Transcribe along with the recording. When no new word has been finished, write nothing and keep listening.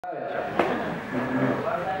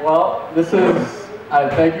Well,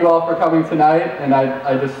 thank you all for coming tonight, and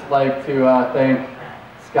I'd just like to thank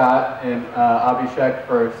Scott and Abhishek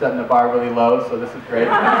for setting the bar really low, so this is great.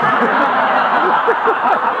 And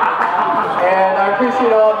I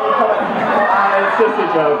appreciate all of you coming. It's just a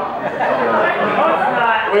joke.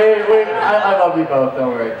 I love you both,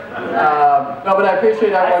 don't worry. No, but I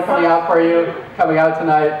appreciate everyone coming out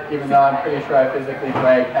tonight, even though I'm pretty sure I physically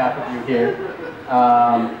dragged half of you here.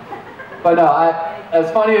 But no,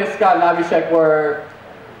 as funny as Scott and Abhishek were,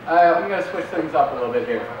 I'm going to switch things up a little bit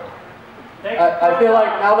here. I feel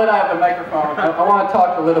like now that I have a microphone, I want to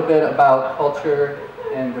talk a little bit about culture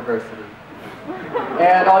and diversity.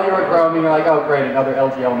 And all you were groaning, you're like, oh great, another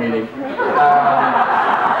LGL meeting.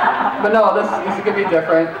 But no, this is going to be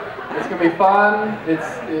different. It's going to be fun. It's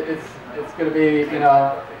going to be, you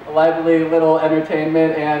know, a lively little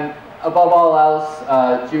entertainment, and above all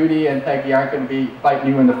else, Judy and Peggy aren't going to be biting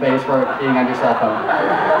you in the face for being on your cell phone.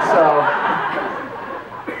 So,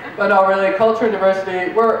 but no, really, culture and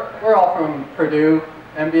diversity, we're all from Purdue,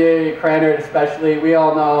 MBA, Krannert especially. We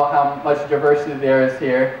all know how much diversity there is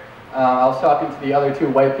here. I was talking to the other two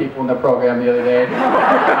white people in the program the other day.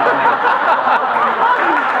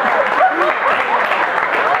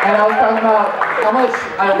 And I was talking about how much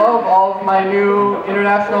I love all of my new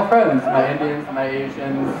international friends, my Indians, my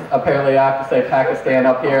Asians. Apparently I have to say Pakistan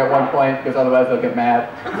up here at one point, because otherwise they'll get mad.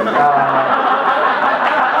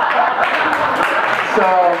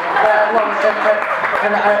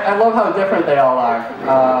 I love how different they all are.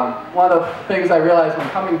 One of the things I realized when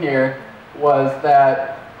coming here was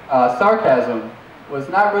that sarcasm was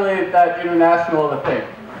not really that international of a thing.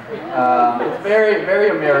 It's very, very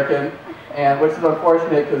American, and which is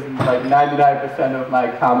unfortunate because like 99% of my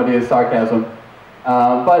comedy is sarcasm.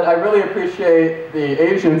 But I really appreciate the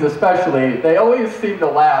Asians especially. They always seem to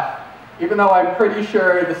laugh, even though I'm pretty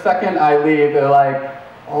sure the second I leave, they're like,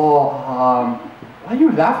 oh, why are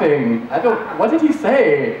you laughing? What did he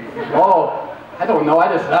say? Oh, I don't know, I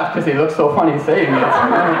just laughed because he looks so funny saying it.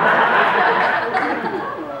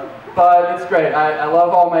 But it's great. I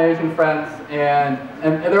love all my Asian friends, and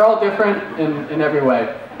they're all different in every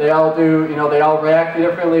way. They all do, you know, they all react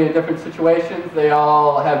differently in different situations. They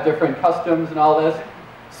all have different customs and all this.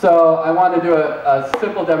 So I want to do a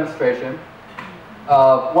simple demonstration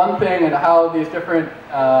of one thing and how these different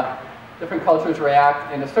cultures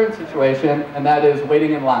react in a certain situation, and that is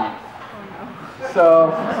waiting in line.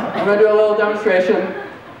 So I'm going to do a little demonstration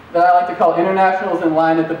that I like to call Internationals in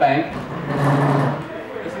Line at the Bank.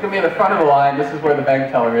 This is going to be at the front of the line. This is where the bank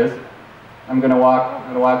teller is. I'm going to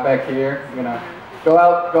walk back here. I'm going to go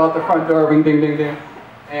out the front door, ring, ding, ding, ding.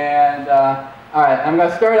 And all right, I'm going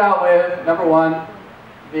to start out with number one,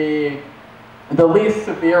 the least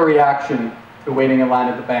severe reaction to waiting in line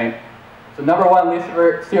at the bank. So number one, least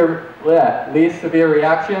severe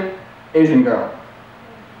reaction, Asian girl.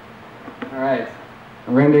 All right,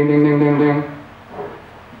 ring, ding, ding, ding, ding, ding.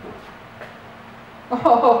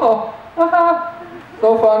 Oh,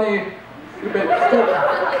 so funny.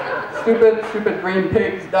 Stupid green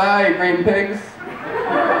pigs die, green pigs.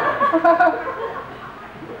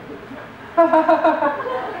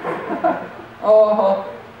 Oh.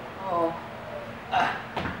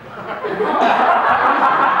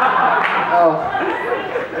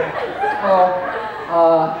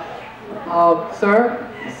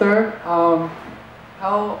 Sir, how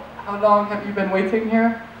long have you been waiting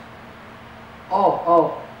here?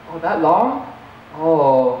 Oh, that long?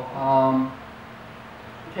 Oh,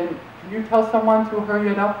 can you tell someone to hurry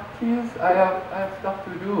it up, please? I have stuff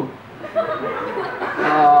to do.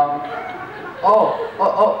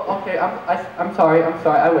 Okay, I'm sorry,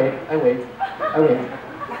 I wait.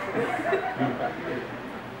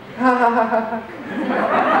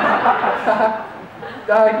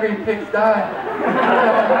 Die, green pigs, die.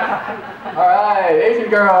 All right, Asian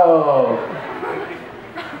girl.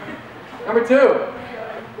 Number two,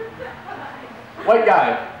 white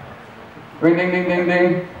guy. Ring, ding, ding, ding,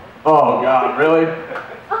 ding. Oh God, really?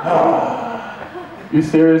 You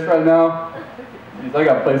serious right now? Jeez, I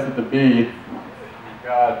got places to be.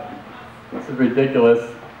 God, this is ridiculous.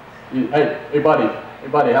 Hey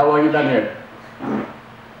buddy, how long you been here?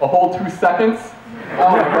 A whole 2 seconds?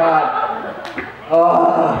 Oh my God.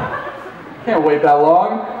 Can't wait that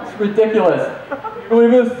long. It's ridiculous. You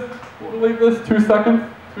believe this? 2 seconds?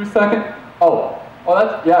 2 seconds? Oh,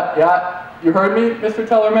 that's, yeah. You heard me, Mr.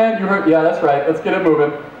 Tellerman? You heard, yeah, that's right. Let's get it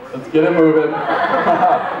moving.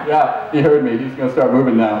 Yeah, he heard me. He's gonna start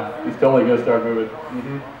moving now. He's totally gonna start moving.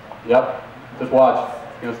 Yep, just watch.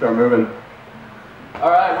 He's gonna start moving. All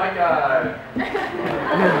right, white guy.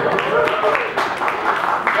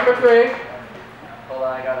 Number three. Hold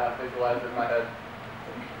Hold on, I gotta visualize it in my head.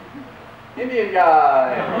 Indian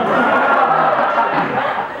guy.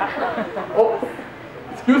 Oh,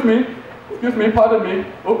 excuse me, pardon me.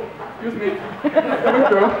 Oh, excuse me. Coming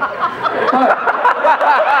through.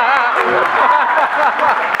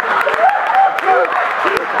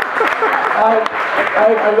 Hi.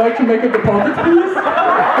 I'd like to make a deposit, please.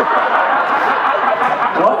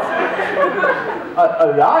 What? A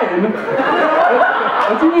lion?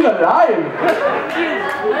 What do you mean a lion?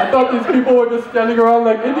 I thought these people were just standing around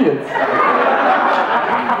like idiots.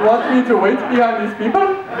 You want me to wait behind these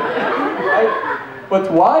people?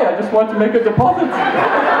 But why? I just want to make a deposit.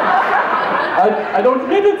 I don't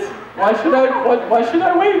get it. Why should I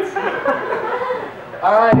wait?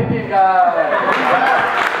 All right, Indian guy.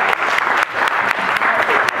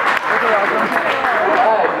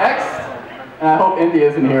 All right, next. And I hope India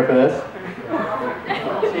isn't here for this.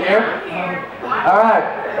 Is she here? All right.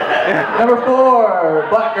 Number 4,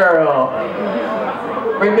 black girl.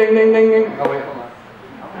 Ring, ding, ding, ding, ding. Oh wait, hold on.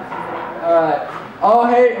 All right. Oh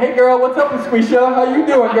hey girl, what's up, Squisha? How you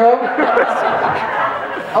doing, girl?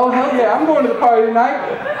 Oh hell yeah, I'm going to the party tonight.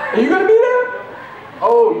 Are you gonna be there?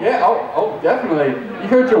 Oh yeah, oh definitely. You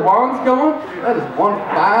heard your Jawan's going? That is one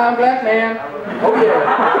fine black man. Oh yeah.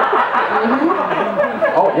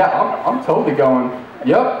 Oh yeah, I'm totally going.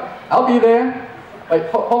 Yep, I'll be there. Wait,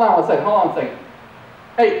 hold on one second.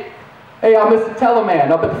 Hey, I'm Mr.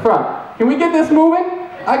 Teleman up at the front. Can we get this moving?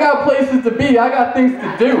 I got places to be, I got things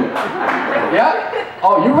to do. Yeah?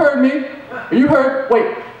 Oh, you heard me? You heard,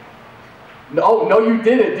 wait. No, you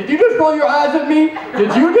didn't. Did you just roll your eyes at me?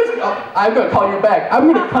 Did you just, I'm gonna call you back. I'm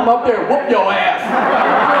gonna come up there and whoop your ass.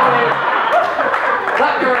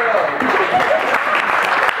 Black girl.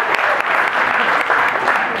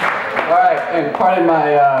 All right, and pardon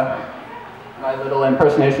my little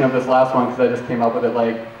impersonation of this last one because I just came up with it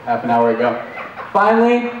like half an hour ago.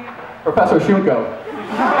 Finally, Professor Shunko.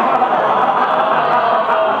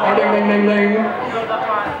 Ding, ding, ding, ding, ding.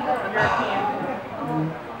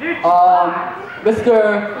 Mr.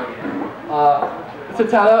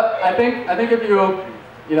 Tata, I think if you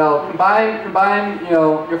combine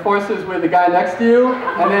your forces with the guy next to you,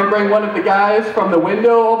 and then bring one of the guys from the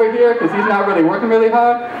window over here, because he's not really working really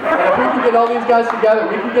hard. And if we can get all these guys together,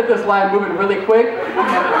 we can get this line moving really quick, and the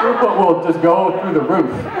throughput will just go through the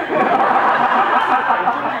roof.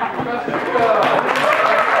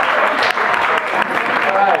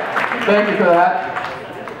 All right, thank you for that.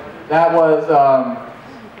 That was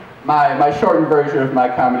my shortened version of my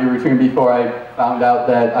comedy routine before I found out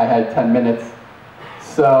that I had 10 minutes.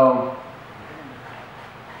 So.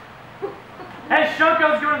 Hey,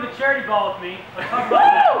 Shunko's going to the charity ball with me. Let's talk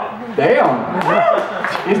about that. Damn.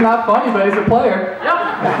 He's not funny, but he's a player. Yep.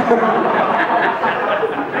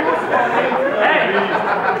 Hey.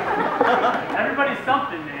 Everybody's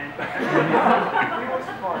something, man.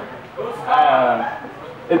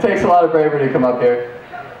 It takes a lot of bravery to come up here.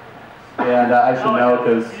 And I should know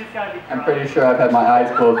because I'm pretty sure I've had my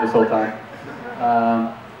eyes closed this whole time.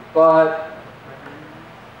 But,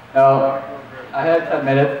 no, I had 10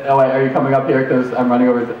 minutes. Oh wait, are you coming up here because I'm running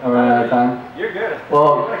out of time? You're good.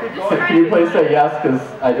 Well, can you please say yes because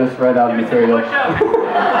I just read out of material. Alright,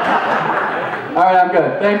 I'm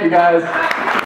good. Thank you guys.